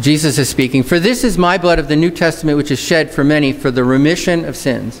 Jesus is speaking, "For this is my blood of the New Testament, which is shed for many for the remission of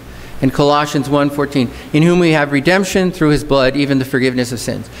sins." And Colossians 1:14, "In whom we have redemption through his blood, even the forgiveness of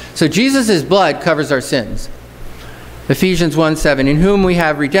sins." So Jesus' blood covers our sins. Ephesians 1:7, "In whom we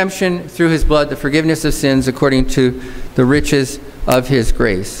have redemption through his blood, the forgiveness of sins, according to the riches of his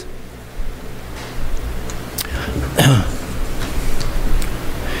grace."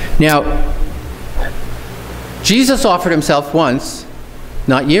 Now, Jesus offered himself once,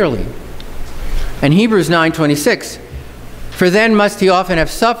 not yearly. And Hebrews 9:26, "For then must he often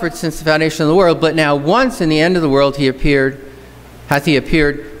have suffered since the foundation of the world, but now once in the end of the world hath he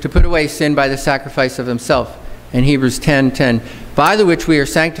appeared to put away sin by the sacrifice of himself." And Hebrews 10:10, "By the which we are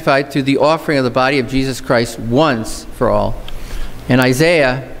sanctified through the offering of the body of Jesus Christ once for all." And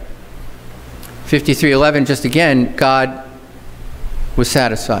Isaiah 53:11, just again, God was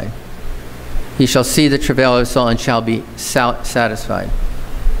satisfied. "He shall see the travail of his soul and shall be satisfied."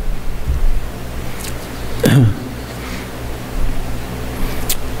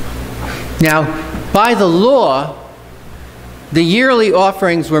 Now, by the law, the yearly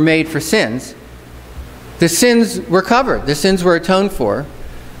offerings were made for sins. The sins were covered. The sins were atoned for,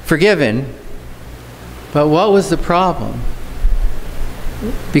 forgiven. But what was the problem?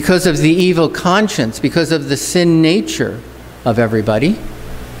 Because of the evil conscience, because of the sin nature of everybody,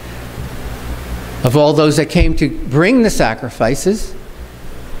 of all those that came to bring the sacrifices,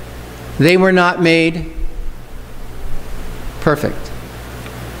 they were not made perfect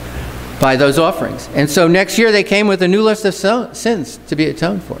by those offerings. And so next year they came with a new list of sins to be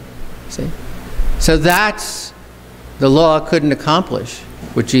atoned for. See? So that's, the law couldn't accomplish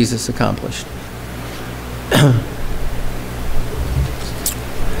what Jesus accomplished.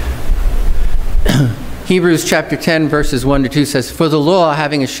 Hebrews chapter 10 verses 1-2 says, "For the law,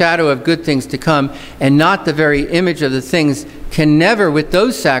 having a shadow of good things to come, and not the very image of the things, can never with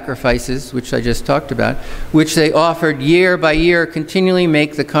those sacrifices," which I just talked about, "which they offered year by year, continually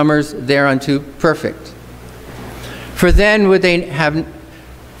make the comers thereunto perfect. For then would they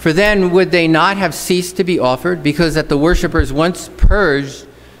not have ceased to be offered, because that the worshippers once purged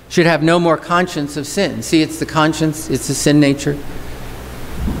should have no more conscience of sin." See, it's the conscience, it's the sin nature.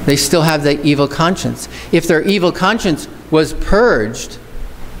 They still have the evil conscience. If their evil conscience was purged,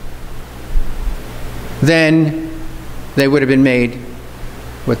 then they would have been made,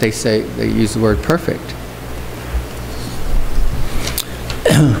 what they say, they use the word perfect.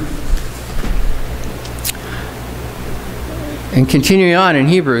 And continuing on in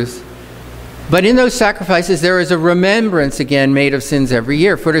Hebrews, "But in those sacrifices there is a remembrance again made of sins every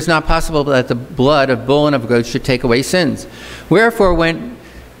year. For it is not possible that the blood of bull and of goats should take away sins. Wherefore when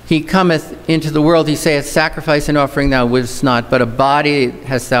he cometh into the world, he saith, Sacrifice and offering thou wouldst not, but a body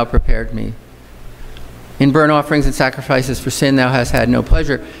hast thou prepared me. In burnt offerings and sacrifices for sin thou hast had no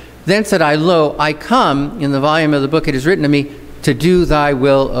pleasure. Then said I, Lo, I come, in the volume of the book it is written of me, to do thy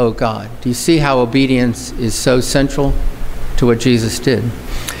will, O God. Do you see how obedience is so central to what Jesus did?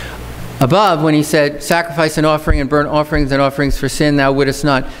 Above, when he said, sacrifice and offering and burnt offerings and offerings for sin thou wouldest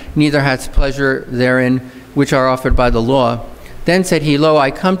not, neither hadst pleasure therein, which are offered by the law. Then said he, Lo,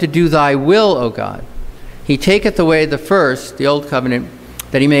 I come to do thy will, O God. He taketh away the first, the old covenant,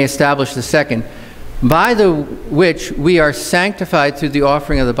 that he may establish the second, by the which we are sanctified through the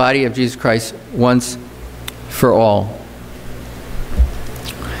offering of the body of Jesus Christ once for all.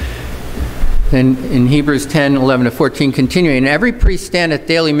 Then in Hebrews 10, 11 to 14, continuing, and every priest standeth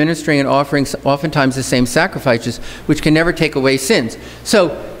daily ministering and offering oftentimes the same sacrifices, which can never take away sins.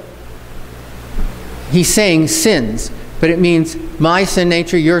 So he's saying sins, but it means my sin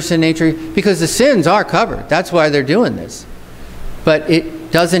nature, your sin nature, because the sins are covered. That's why they're doing this. But it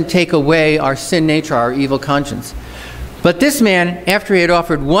doesn't take away our sin nature, our evil conscience. But this man, after he had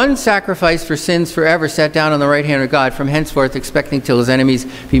offered one sacrifice for sins forever, sat down on the right hand of God, from henceforth expecting till his enemies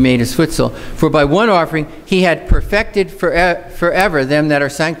be made his footstool. For by one offering he had perfected forever them that are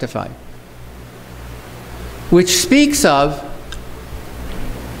sanctified. Which speaks of,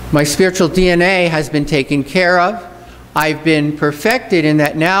 my spiritual DNA has been taken care of. I've been perfected in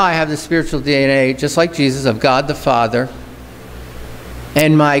that now I have the spiritual DNA, just like Jesus, of God the Father.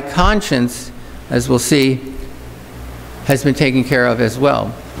 And my conscience, as we'll see, has been taken care of as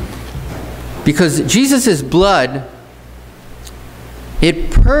well. Because Jesus' blood, it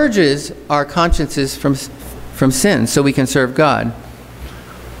purges our consciences from sin so we can serve God.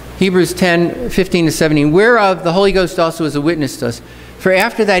 Hebrews 10, 15 to 17, whereof the Holy Ghost also is a witness to us. For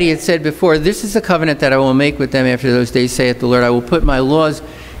after that he had said before, this is the covenant that I will make with them after those days, saith the Lord. I will put my laws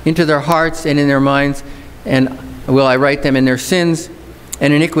into their hearts and in their minds, and will I write them in their sins,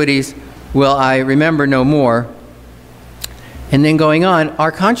 and iniquities will I remember no more. And then going on,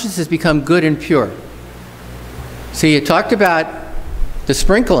 our consciences become good and pure. So you talked about the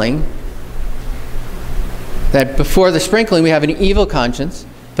sprinkling, that before the sprinkling we have an evil conscience,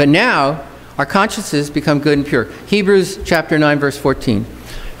 but now our consciences become good and pure. Hebrews chapter 9, verse 14.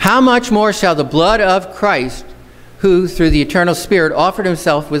 How much more shall the blood of Christ, who through the eternal Spirit offered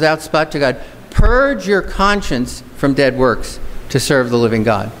himself without spot to God, purge your conscience from dead works to serve the living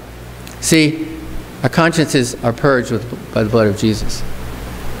God? See, our consciences are purged by the blood of Jesus.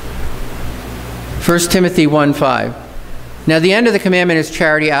 1 Timothy 1:5. Now the end of the commandment is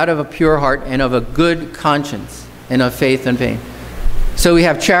charity out of a pure heart and of a good conscience and of faith and pain. So we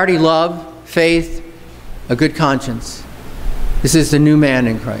have charity, love, faith, a good conscience. This is the new man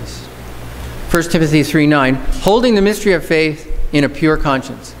in Christ. 1 Timothy 3:9. Holding the mystery of faith in a pure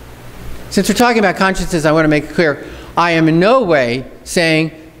conscience. Since we're talking about consciences, I want to make it clear, I am in no way saying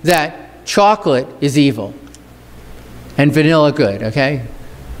that chocolate is evil and vanilla good, okay?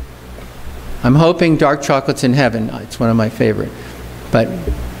 I'm hoping dark chocolate's in heaven. It's one of my favorite. But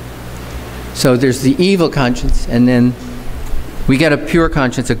so there's the evil conscience, and then we get a pure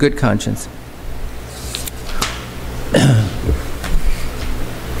conscience, a good conscience.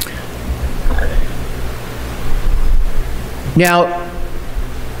 Now,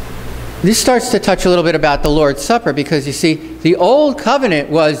 this starts to touch a little bit about the Lord's Supper, because you see, the old covenant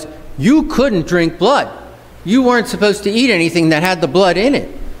was you couldn't drink blood. You weren't supposed to eat anything that had the blood in it.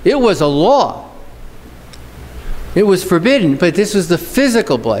 It was a law. It was forbidden, but this was the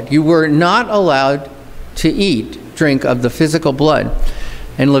physical blood. You were not allowed to drink of the physical blood.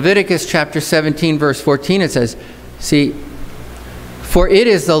 In Leviticus chapter 17, verse 14, it says, see, for it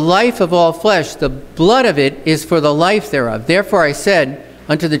is the life of all flesh, the blood of it is for the life thereof. Therefore I said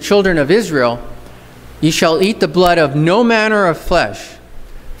unto the children of Israel, ye shall eat the blood of no manner of flesh,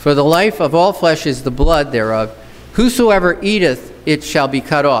 for the life of all flesh is the blood thereof. Whosoever eateth it shall be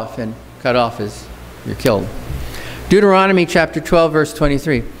cut off. And cut off is you're killed. Deuteronomy chapter 12, verse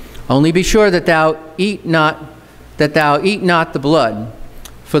 23. Only be sure that thou eat not the blood,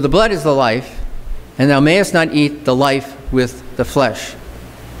 for the blood is the life, and thou mayest not eat the life with the flesh.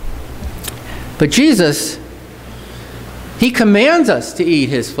 But Jesus, he commands us to eat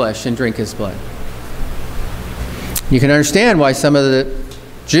his flesh and drink his blood. You can understand why some of the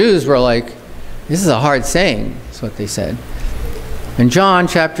Jews were like, this is a hard saying, is what they said. In John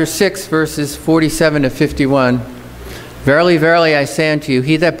chapter 6, verses 47 to 51, verily, verily, I say unto you,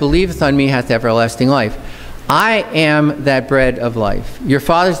 he that believeth on me hath everlasting life. I am that bread of life. Your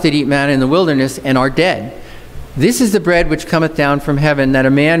fathers did eat manna in the wilderness and are dead. This is the bread which cometh down from heaven, that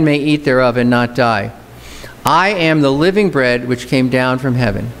a man may eat thereof and not die. I am the living bread which came down from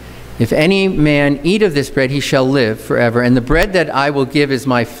heaven. If any man eat of this bread, he shall live forever. And the bread that I will give is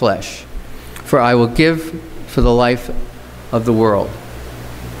my flesh, for I will give for the life of the world.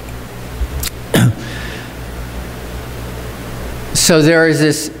 So there is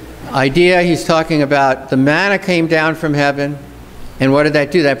this idea, he's talking about the manna came down from heaven, and what did that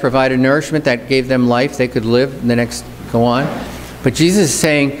do? That provided nourishment, that gave them life, they could live, and the next go on. But Jesus is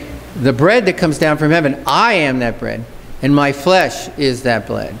saying, the bread that comes down from heaven, I am that bread, and my flesh is that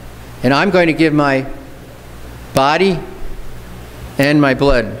bread. And I'm going to give my body and my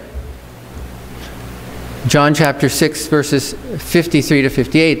blood. John chapter 6, verses 53 to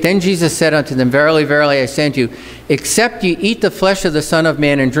 58. Then Jesus said unto them, Verily, verily, I say unto you, except ye eat the flesh of the Son of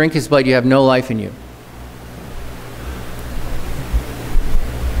Man and drink his blood, you have no life in you.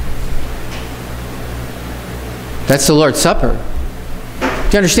 That's the Lord's Supper. Do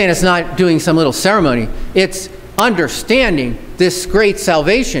you understand? It's not doing some little ceremony. It's understanding this great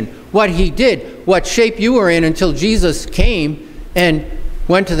salvation, what he did, what shape you were in until Jesus came and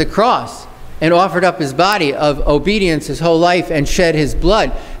went to the cross and offered up his body of obedience his whole life and shed his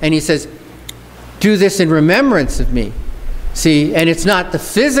blood. And he says, do this in remembrance of me. See, and it's not the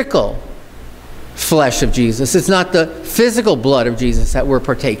physical flesh of Jesus. It's not the physical blood of Jesus that we're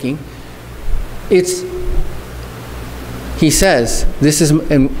partaking. It's, he says, this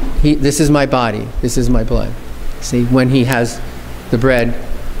is my body, this is my blood. See, when he has the bread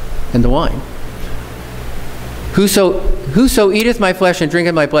and the wine. Whoso eateth my flesh and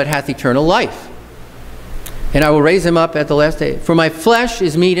drinketh my blood hath eternal life, and I will raise him up at the last day. For my flesh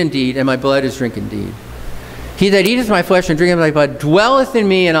is meat indeed, and my blood is drink indeed. He that eateth my flesh and drinketh my blood dwelleth in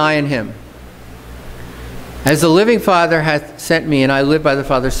me, and I in him. As the living Father hath sent me, and I live by the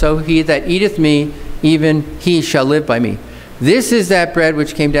Father, so he that eateth me, even he shall live by me. This is that bread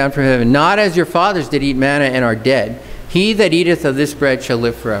which came down from heaven, not as your fathers did eat manna and are dead. He that eateth of this bread shall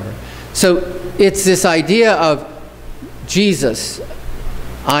live forever. So it's this idea of Jesus,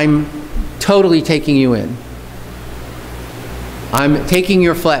 I'm totally taking you in. I'm taking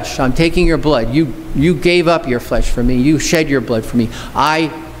your flesh. I'm taking your blood. You gave up your flesh for me. You shed your blood for me.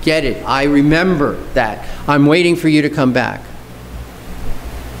 I get it. I remember that. I'm waiting for you to come back.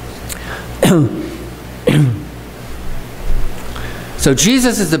 So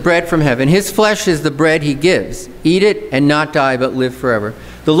Jesus is the bread from heaven. His flesh is the bread he gives. Eat it and not die, but live forever.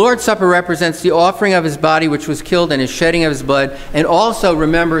 The Lord's Supper represents the offering of his body, which was killed, and his shedding of his blood, and also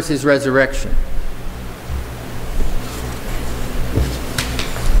remembers his resurrection.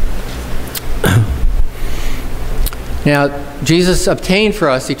 Now, Jesus obtained for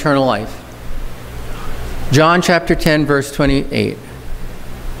us eternal life. John chapter 10, verse 28.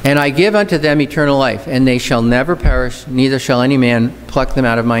 And I give unto them eternal life, and they shall never perish, neither shall any man pluck them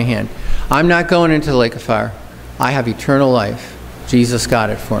out of my hand. I'm not going into the lake of fire. I have eternal life. Jesus got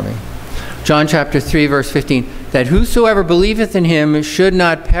it for me. John chapter 3, verse 15. That whosoever believeth in him should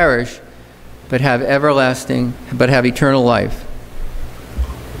not perish, but have eternal life.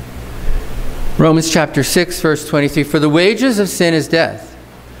 Romans chapter 6, verse 23. For the wages of sin is death,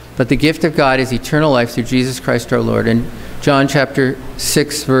 but the gift of God is eternal life through Jesus Christ our Lord. And John chapter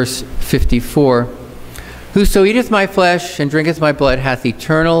 6, verse 54. Whoso eateth my flesh and drinketh my blood hath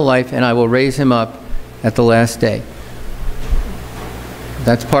eternal life, and I will raise him up at the last day.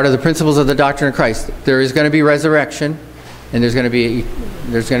 That's part of the principles of the doctrine of Christ. There is going to be resurrection, and there's going to be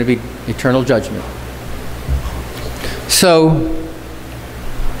eternal judgment. So,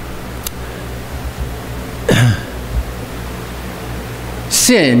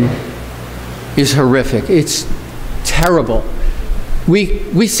 sin is horrific. It's terrible.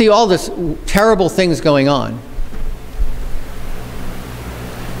 We see all this terrible things going on,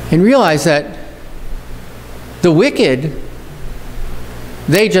 and realize that the wicked,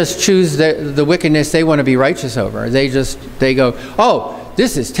 they just choose the wickedness they want to be righteous over. They go, oh,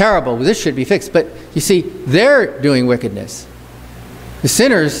 this is terrible. This should be fixed. But you see, they're doing wickedness. The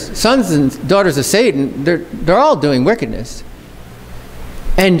sinners, sons and daughters of Satan, they're all doing wickedness.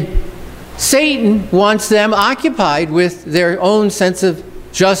 And Satan wants them occupied with their own sense of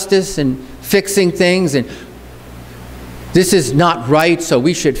justice and fixing things. And this is not right, so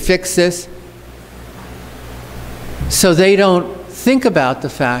we should fix this. So they don't think about the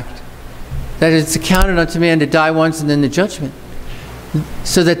fact that it's accounted unto man to die once and then the judgment.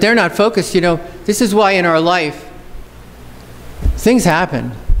 So that they're not focused. You know, this is why in our life, things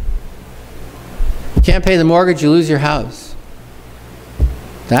happen. You can't pay the mortgage, you lose your house.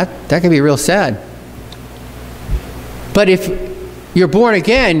 That can be real sad. But if you're born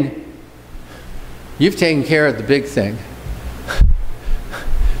again, you've taken care of the big thing.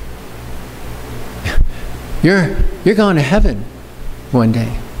 You're going to heaven one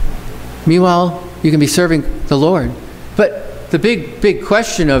day. Meanwhile, you can be serving the Lord. But the big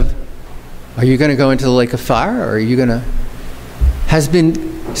question of, are you going to go into the lake of fire, or are you going to, has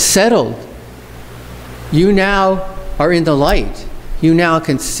been settled. You now are in the light. you now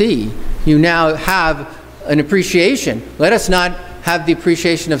can see. You now have an appreciation. Let us not have the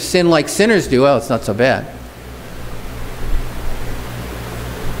appreciation of sin like sinners do. Well, it's not so bad.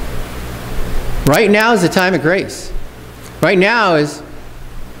 Right now is the time of grace. Right now is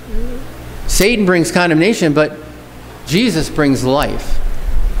Satan brings condemnation, but Jesus brings life.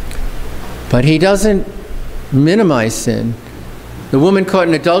 But he doesn't minimize sin. The woman caught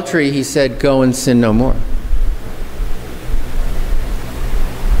in adultery, he said, go and sin no more.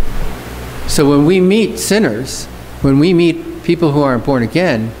 So when we meet sinners, when we meet people who aren't born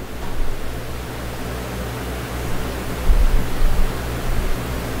again,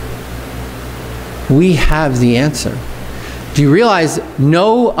 we have the answer. Do you realize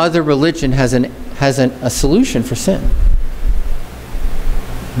no other religion has a solution for sin?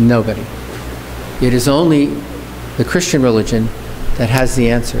 Nobody. It is only the Christian religion that has the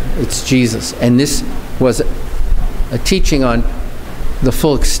answer. It's Jesus. And this was a teaching on the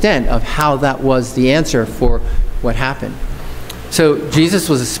full extent of how that was the answer for what happened. So Jesus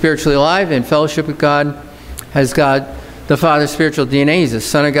was spiritually alive in fellowship with God, has God the Father's spiritual DNA. He's the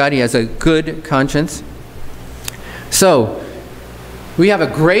Son of God. He has a good conscience. So we have a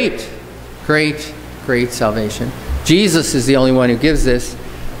great, great, great salvation. Jesus is the only one who gives this.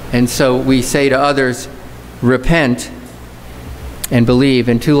 And so we say to others, repent and believe.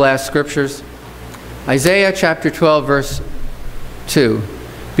 And two last scriptures. Isaiah chapter 12, verse 2.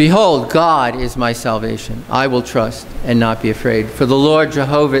 Behold, God is my salvation. I will trust and not be afraid. For the Lord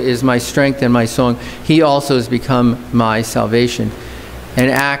Jehovah is my strength and my song. He also has become my salvation.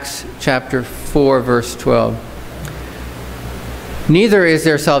 And Acts chapter 4, verse 12. Neither is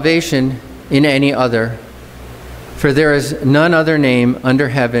there salvation in any other, for there is none other name under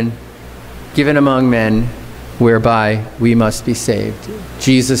heaven given among men whereby we must be saved.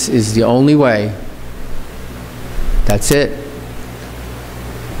 Jesus is the only way. That's it.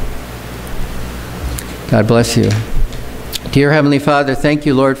 God bless you. Dear Heavenly Father, thank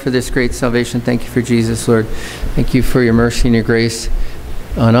you, Lord, for this great salvation. Thank you for Jesus, Lord. Thank you for your mercy and your grace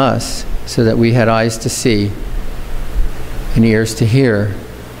on us so that we had eyes to see and ears to hear,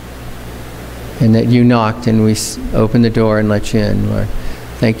 and that you knocked and we opened the door and let you in, Lord.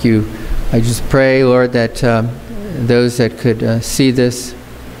 Thank you. I just pray, Lord, that those that could see this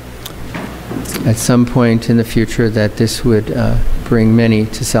at some point in the future, that this would bring many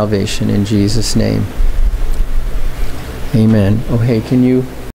to salvation in Jesus' name. Amen. Oh, hey, can you